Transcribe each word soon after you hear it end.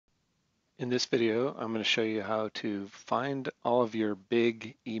In this video, I'm going to show you how to find all of your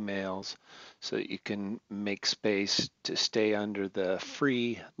big emails so that you can make space to stay under the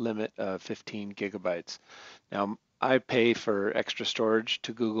free limit of 15 gigabytes. Now, I pay for extra storage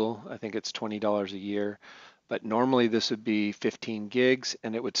to Google. I think it's $20 a year, but normally this would be 15 gigs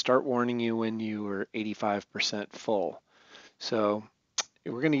and it would start warning you when you were 85% full. So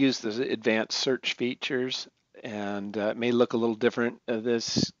we're going to use the advanced search features, and it may look a little different.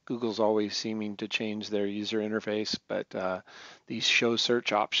 Google's always seeming to change their user interface, but these show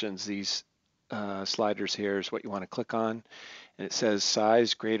search options, these sliders here is what you want to click on, and it says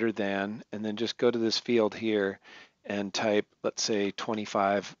size greater than, and then just go to this field here and type, let's say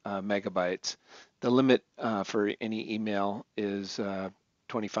 25 megabytes. The limit for any email is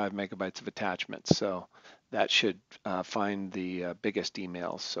 25 megabytes of attachments, so that should find the biggest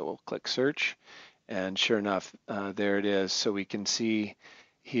emails. So we'll click search, and sure enough, there it is. So we can see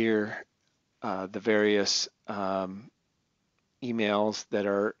here the various emails that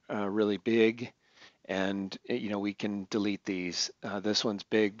are really big, and we can delete these. This one's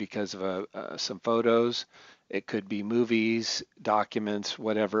big because of some photos. It could be movies, documents,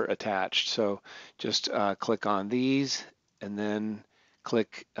 whatever attached. So just click on these and then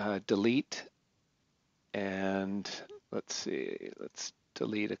click delete, and let's see, let's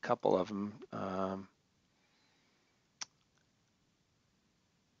delete a couple of them.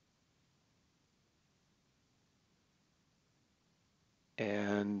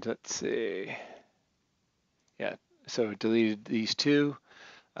 And let's see, yeah, so deleted these two,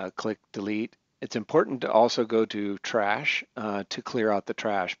 click delete. It's important to also go to trash to clear out the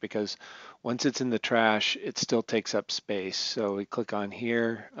trash, because once it's in the trash, it still takes up space. So we click on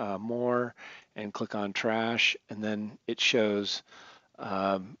here, more, and click on trash, and then it shows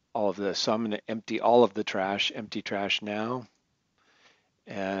all of this. So I'm going to empty all of the trash, empty trash now,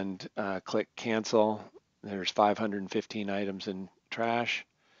 and click cancel. There's 515 items in trash,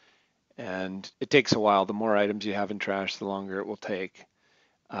 and it takes a while. The more items you have in trash, the longer it will take.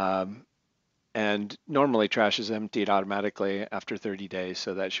 And normally trash is emptied automatically after 30 days,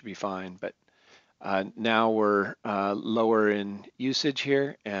 so that should be fine. But now we're lower in usage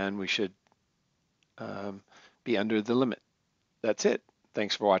here, and we should be under the limit. That's it.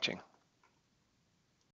 Thanks for watching.